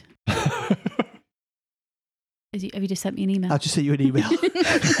method. Have you just sent me an email? I'll just send you an email.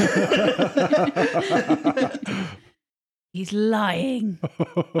 He's lying.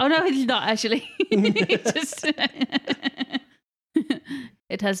 Oh no, he's not actually. It's just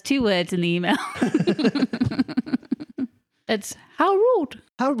it has 2 words in the email. It's how rude.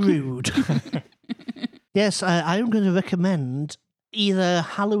 How rude. Yes, I am going to recommend either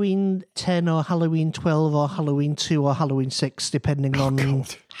Halloween 10 or Halloween 12 or Halloween 2 or Halloween 6, depending on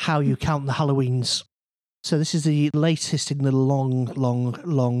how you count the Halloweens. So this is the latest in the long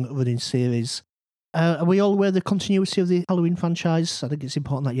running series. Are we all aware of the continuity of the Halloween franchise? I think it's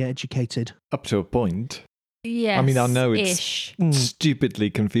important that you're educated. Up to a point. Yes. I mean, I know it's ish. stupidly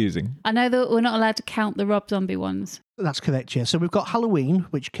confusing. I know that we're not allowed to count the Rob Zombie ones. That's correct, yeah. So we've got Halloween,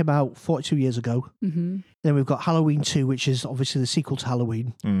 which came out 42 years ago. Mm-hmm. Then we've got Halloween 2, which is obviously the sequel to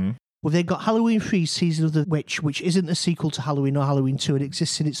Halloween. Mm. We've then got Halloween 3, Season of the Witch, which isn't a sequel to Halloween or Halloween 2. It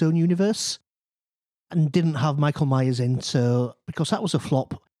exists in its own universe and didn't have Michael Myers in, so because that was a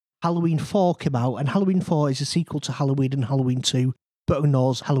flop, Halloween 4 came out, and Halloween 4 is a sequel to Halloween and Halloween 2, but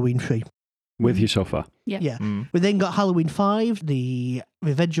ignores Halloween 3. With you so far. Yeah. We then got Halloween 5, The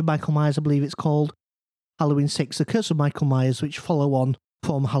Revenge of Michael Myers, I believe it's called. Halloween 6, The Curse of Michael Myers, which follow on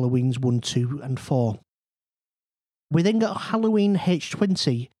from Halloweens 1, 2, and 4. We then got Halloween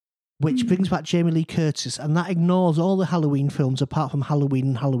H20, which brings back Jamie Lee Curtis, and that ignores all the Halloween films apart from Halloween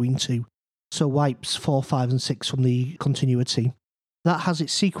and Halloween 2. So wipes 4, 5, and 6 from the continuity. That has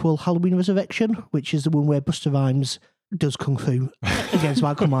its sequel, Halloween Resurrection, which is the one where Busta Rhymes does Kung Fu against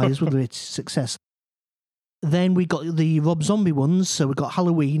Michael Myers with its success. Then we got the Rob Zombie ones. So we've got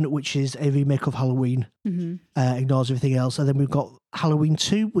Halloween, which is a remake of Halloween, ignores everything else. And then we've got Halloween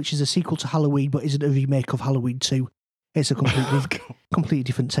 2, which is a sequel to Halloween, but isn't a remake of Halloween 2. It's a completely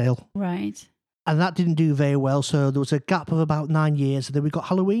different tale. Right. And that didn't do very well. So there was a gap of about 9 years. And then we got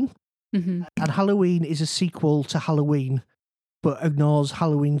Halloween. And Halloween is a sequel to Halloween, but ignores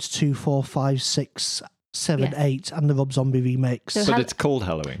Halloween's 2, 4, 5, 6, 7, 8, and the Rob Zombie remakes. So it's called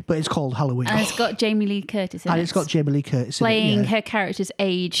Halloween. But it's called Halloween. And it's got Jamie Lee Curtis in it. And it's got Jamie Lee Curtis playing in it, her character's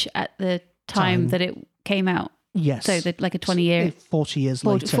age at the time that it came out. Yes. So like a 20-year... 40 years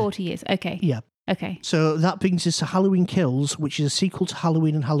later. 40 years, okay. Yeah. Okay. So that brings us to Halloween Kills, which is a sequel to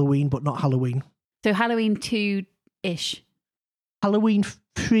Halloween and Halloween, but not Halloween. So Halloween 2-ish. Halloween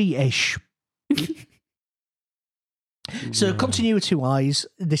 3-ish. So continuity-wise,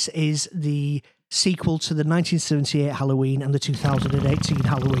 this is the sequel to the 1978 Halloween and the 2018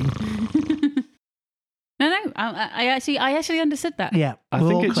 Halloween. No, I actually understood that. Yeah, I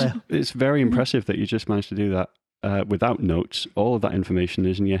think it's very impressive that you just managed to do that without notes. All of that information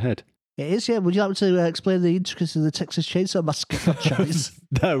is in your head. It is, yeah. Would you like to explain the intricacies of the Texas Chainsaw Massacre franchise?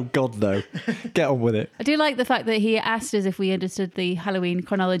 No, God, no. Get on with it. I do like the fact that he asked us if we understood the Halloween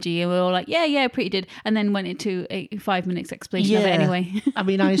chronology, and we were all like, yeah, pretty did, and then went into a 5 minutes explanation of it anyway. I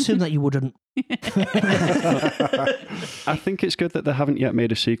mean, I assume that you wouldn't. I think it's good that they haven't yet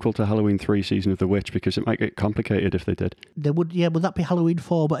made a sequel to Halloween 3 Season of the Witch, because it might get complicated if they did. They would, yeah. Would that be Halloween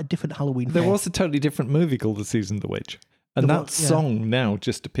 4, but a different Halloween 4? There was a totally different movie called The Season of the Witch. And that song now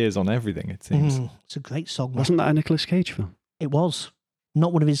just appears on everything, it seems. It's a great song. Wasn't that a Nicolas Cage film? It was.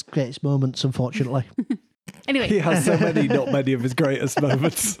 Not one of his greatest moments, unfortunately. Anyway. He has so many, not many of his greatest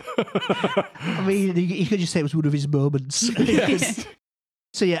moments. I mean, you could just say it was one of his moments. Yes.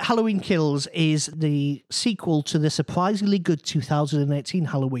 So yeah, Halloween Kills is the sequel to the surprisingly good 2018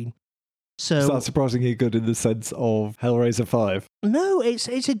 Halloween. So Is that surprisingly good in the sense of Hellraiser 5? No, it's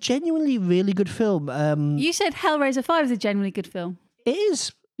a genuinely really good film. You said Hellraiser 5 is a genuinely good film. It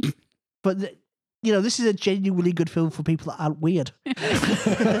is. But, this is a genuinely good film for people that aren't weird.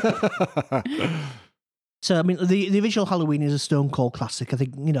 So, I mean, the original Halloween is a Stone Cold classic. I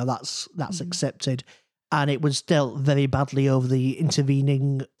think, that's accepted. And it was dealt very badly over the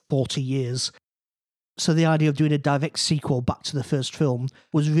intervening 40 years. So the idea of doing a direct sequel back to the first film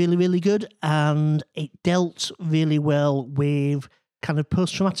was really, really good. And it dealt really well with kind of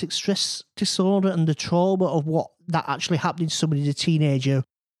post-traumatic stress disorder and the trauma of what that actually happening to somebody as a teenager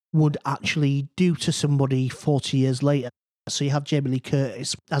would actually do to somebody 40 years later. So you have Jamie Lee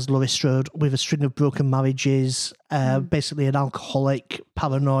Curtis as Laurie Strode with a string of broken marriages, basically an alcoholic,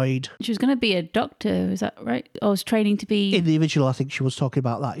 paranoid. She was going to be a doctor, is that right? Or was training to be... In the original, I think she was talking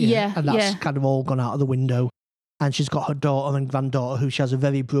about that, yeah. And that's kind of all gone out of the window. And she's got her daughter and granddaughter who she has a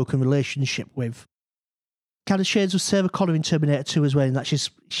very broken relationship with. Kind of shades of Sarah Connor in Terminator 2 as well, in that she's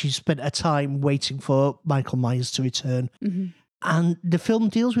spent her time waiting for Michael Myers to return. Mm-hmm. And the film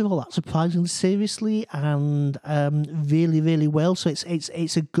deals with all that surprisingly seriously and really, really well. So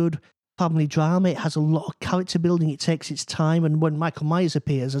it's a good family drama. It has a lot of character building. It takes its time. And when Michael Myers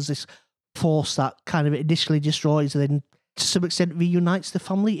appears as this force that kind of initially destroys and then to some extent reunites the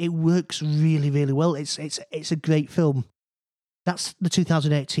family, it works really, really well. It's a great film. That's the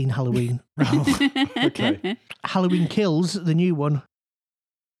 2018 Halloween. Okay. Halloween Kills, the new one.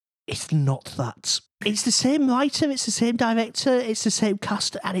 It's not that. It's the same writer, it's the same director, it's the same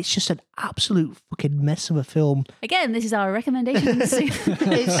cast, and it's just an absolute fucking mess of a film. Again, this is our recommendations.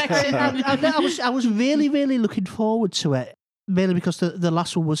 I was really, really looking forward to it, mainly because the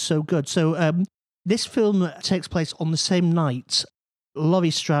last one was so good. So this film takes place on the same night. Laurie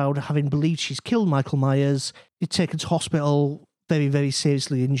Strode, having believed she's killed Michael Myers, is taken to hospital, very, very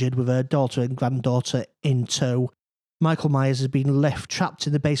seriously injured with her daughter and granddaughter in tow. Michael Myers has been left trapped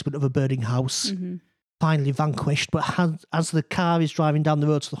in the basement of a burning house, finally vanquished. But as the car is driving down the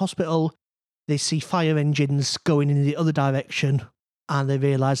road to the hospital, they see fire engines going in the other direction, and they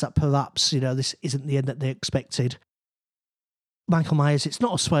realise that perhaps, this isn't the end that they expected. Michael Myers, it's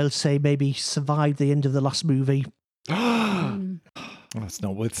not a spoiler to say, maybe survived the end of the last movie. That's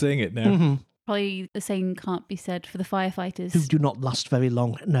not worth seeing it now. Mm-hmm. Probably the same can't be said for the firefighters. Who do not last very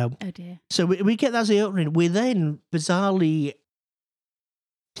long, no. Oh dear. So we get that as the opening. We then bizarrely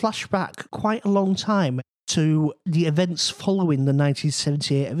flashback quite a long time to the events following the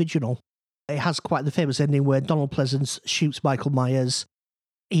 1978 original. It has quite the famous ending where Donald Pleasance shoots Michael Myers.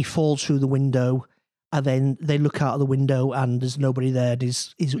 He falls through the window, and then they look out of the window and there's nobody there. And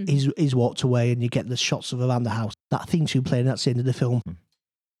he's walked away, and you get the shots of around the house. That theme tune playing, that's the end of the film.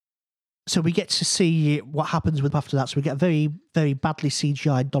 So we get to see what happens with after that. So we get a very, very badly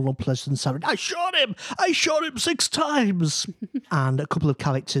CGI'd Donald Pleasance saying, I shot him 6 times. And a couple of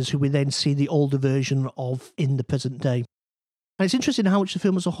characters who we then see the older version of in the present day. And it's interesting how much the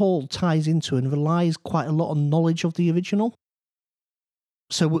film as a whole ties into and relies quite a lot on knowledge of the original.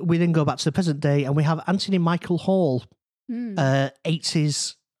 So we then go back to the present day and we have Anthony Michael Hall,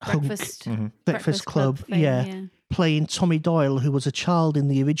 80s Breakfast Club, fame, playing Tommy Doyle, who was a child in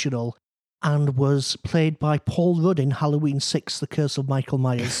the original and was played by Paul Rudd in Halloween 6, The Curse of Michael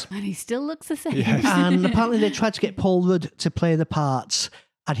Myers. And he still looks the same. Yes. And apparently they tried to get Paul Rudd to play the parts,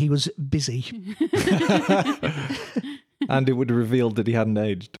 and he was busy. And it would have revealed that he hadn't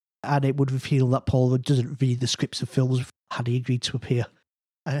aged. And it would reveal that Paul Rudd doesn't read the scripts of films had he agreed to appear.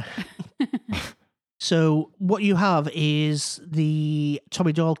 So what you have is the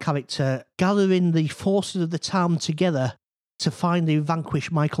Tommy Doyle character gathering the forces of the town together to finally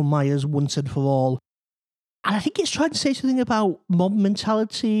vanquish Michael Myers once and for all. And I think it's trying to say something about mob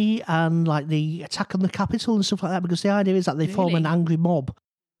mentality and like the attack on the Capitol and stuff like that, because the idea is that they form an angry mob.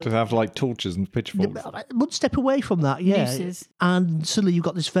 To have like torches and pitchforks. One step away from that, yeah. Nooses. And suddenly you've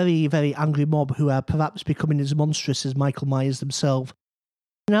got this very, very angry mob who are perhaps becoming as monstrous as Michael Myers themselves.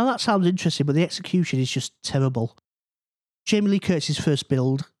 Now that sounds interesting, but the execution is just terrible. Jamie Lee Curtis's first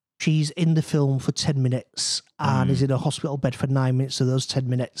build, she's in the film for 10 minutes and is in a hospital bed for 9 minutes of those 10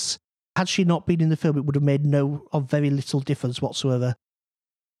 minutes. Had she not been in the film, it would have made no or very little difference whatsoever.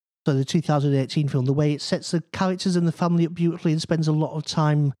 So the 2018 film, the way it sets the characters and the family up beautifully and spends a lot of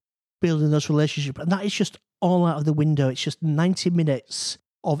time building those relationships, and that is just all out of the window. It's just 90 minutes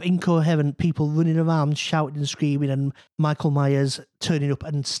of incoherent people running around, shouting and screaming, and Michael Myers turning up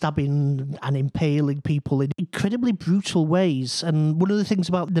and stabbing and impaling people in incredibly brutal ways. And one of the things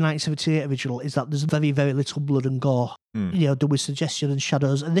about the 1978 original is that there's very, very little blood and gore, done with suggestion and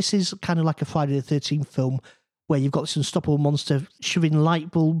shadows. And this is kind of like a Friday the 13th film where you've got this unstoppable monster shoving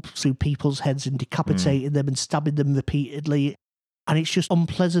light bulbs through people's heads and decapitating them and stabbing them repeatedly. And it's just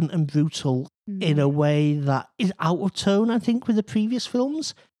unpleasant and brutal in a way that is out of tone, I think, with the previous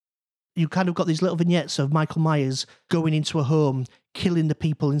films. You kind of got these little vignettes of Michael Myers going into a home, killing the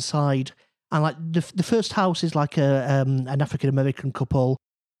people inside. And like the first house is like an African-American couple.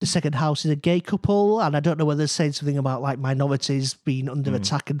 The second house is a gay couple. And I don't know whether they're saying something about like minorities being under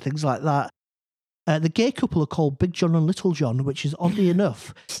attack and things like that. The gay couple are called Big John and Little John, which is oddly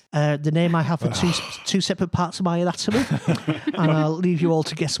enough the name I have for two separate parts of my anatomy. And I'll leave you all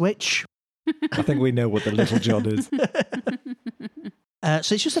to guess which. I think we know what the Little John is.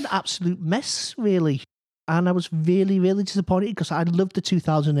 So it's just an absolute mess, really. And I was really, really disappointed because I loved the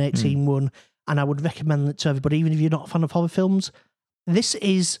 2018 one and I would recommend it to everybody, even if you're not a fan of horror films. This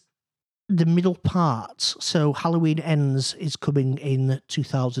is the middle part. So Halloween Ends is coming in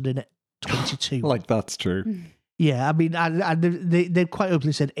 2022. Like, that's true. Yeah, I mean, they quite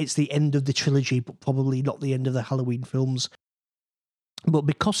openly said it's the end of the trilogy, but probably not the end of the Halloween films. But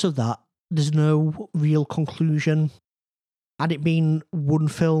because of that, there's no real conclusion. Had it been one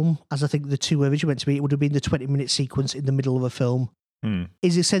film, as I think the two originally meant to be, it would have been the 20-minute sequence in the middle of a film.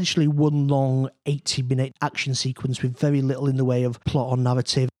 Is essentially one long 80-minute action sequence with very little in the way of plot or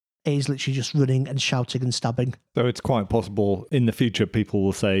narrative. It is literally just running and shouting and stabbing. So it's quite possible in the future people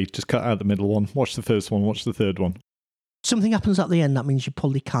will say, just cut out the middle one, watch the first one, watch the third one. Something happens at the end, that means you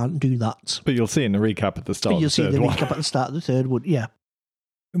probably can't do that. But you'll see in the recap at the start But you'll of the see third the one. recap at the start of the third one, yeah.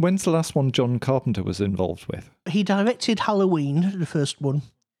 When's the last one John Carpenter was involved with? He directed Halloween, the first one.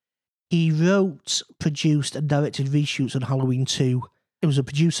 He wrote, produced and directed reshoots on Halloween 2. He was a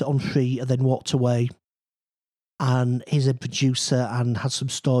producer on 3 and then walked away. And he's a producer and has some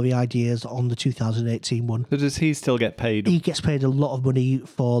story ideas on the 2018 one. So does he still get paid? He gets paid a lot of money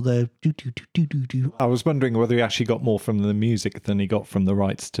for the do-do-do-do-do-do. I was wondering whether he actually got more from the music than he got from the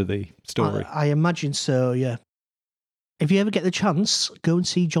rights to the story. I imagine so, yeah. If you ever get the chance, go and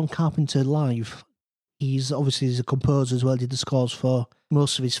see John Carpenter live. He's a composer as well, did the scores for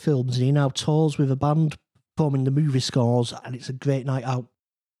most of his films, and he now tours with a band performing the movie scores, and it's a great night out.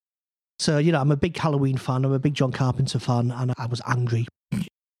 So, I'm a big Halloween fan, I'm a big John Carpenter fan, and I was angry.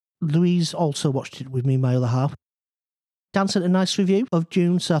 Louise also watched it with me, my other half. Dan sent a nice review of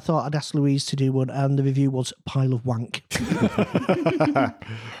Dune, so I thought I'd ask Louise to do one, and the review was pile of wank.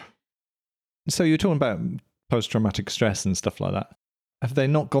 So you're talking about post-traumatic stress and stuff like that. Have they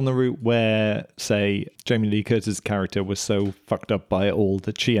not gone the route where, say, Jamie Lee Curtis' character was so fucked up by it all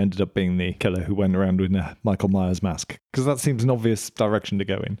that she ended up being the killer who went around with a Michael Myers mask? Because that seems an obvious direction to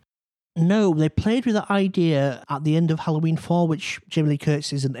go in. No, they played with that idea at the end of Halloween 4, which Jamie Lee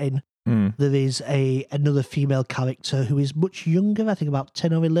Curtis isn't in. There is another female character who is much younger, I think about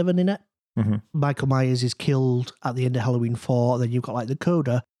 10 or 11 in it. Mm-hmm. Michael Myers is killed at the end of Halloween 4, and then you've got like the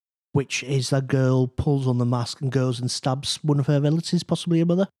coda, which is the girl pulls on the mask and goes and stabs one of her relatives, possibly a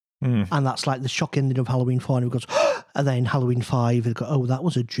mother. And that's like the shock ending of Halloween 4, and it goes, and then Halloween 5, they go, oh, that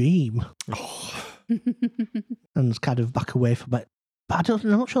was a dream. And kind of back away from it. But I'm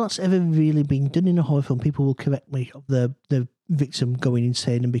not sure that's ever really been done in a horror film. People will correct me of the victim going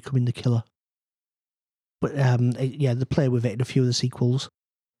insane and becoming the killer. But they play with it in a few of the sequels.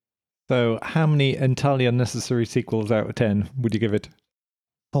 So how many entirely unnecessary sequels out of 10 would you give it?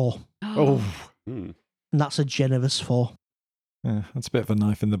 4. Oh. And that's a generous 4. Yeah, that's a bit of a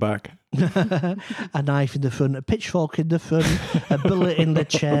knife in the back. A knife in the front, a pitchfork in the front, a bullet in the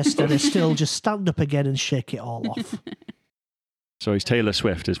chest, and still just stand up again and shake it all off. So he's Taylor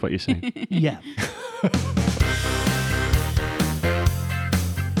Swift, is what you're saying? Yeah.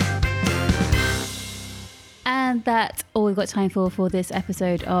 And that's all we've got time for this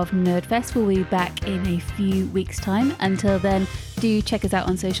episode of Nerdfest. We'll be back in a few weeks' time. Until then, do check us out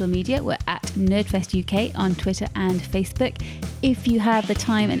on social media. We're at Nerdfest UK on Twitter and Facebook. If you have the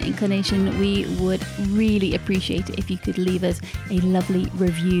time and inclination, we would really appreciate it if you could leave us a lovely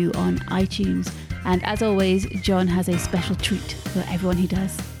review on iTunes. And as always, John has a special treat for everyone who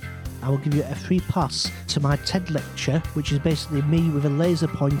does. I will give you a free pass to my TED lecture, which is basically me with a laser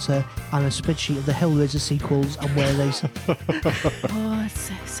pointer and a spreadsheet of the Hellraiser sequels and where they... Oh, it's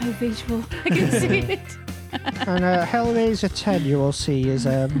so visual. I can see it. And Hellraiser 10, you will see, is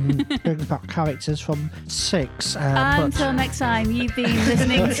about characters from 6. Until next time, you've been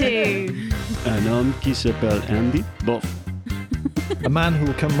listening to... Un homme qui s'appelle Andy. Bof. A man who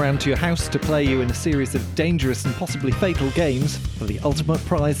will come round to your house to play you in a series of dangerous and possibly fatal games for the ultimate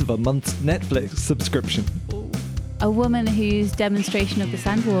prize of a month's Netflix subscription. A woman whose demonstration of the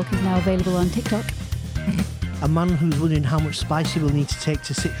sandwalk is now available on TikTok. A man who's wondering how much spice he will need to take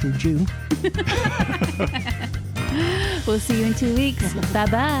to sit through June. We'll see you in 2 weeks.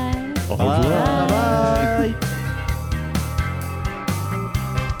 Bye-bye. Au revoir. Bye.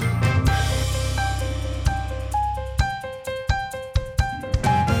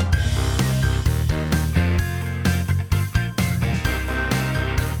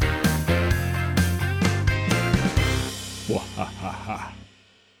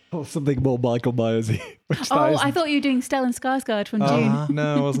 Or something more Michael Myers-y. Oh, I thought you were doing Stellan Skarsgård from Dune.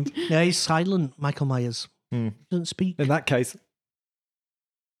 No, I wasn't. Yeah, he's silent, Michael Myers. He doesn't speak. In that case.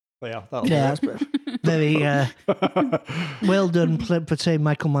 Yeah, that'll Yeah, do it. that's very well done portraying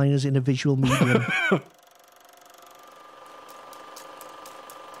Michael Myers in a visual medium.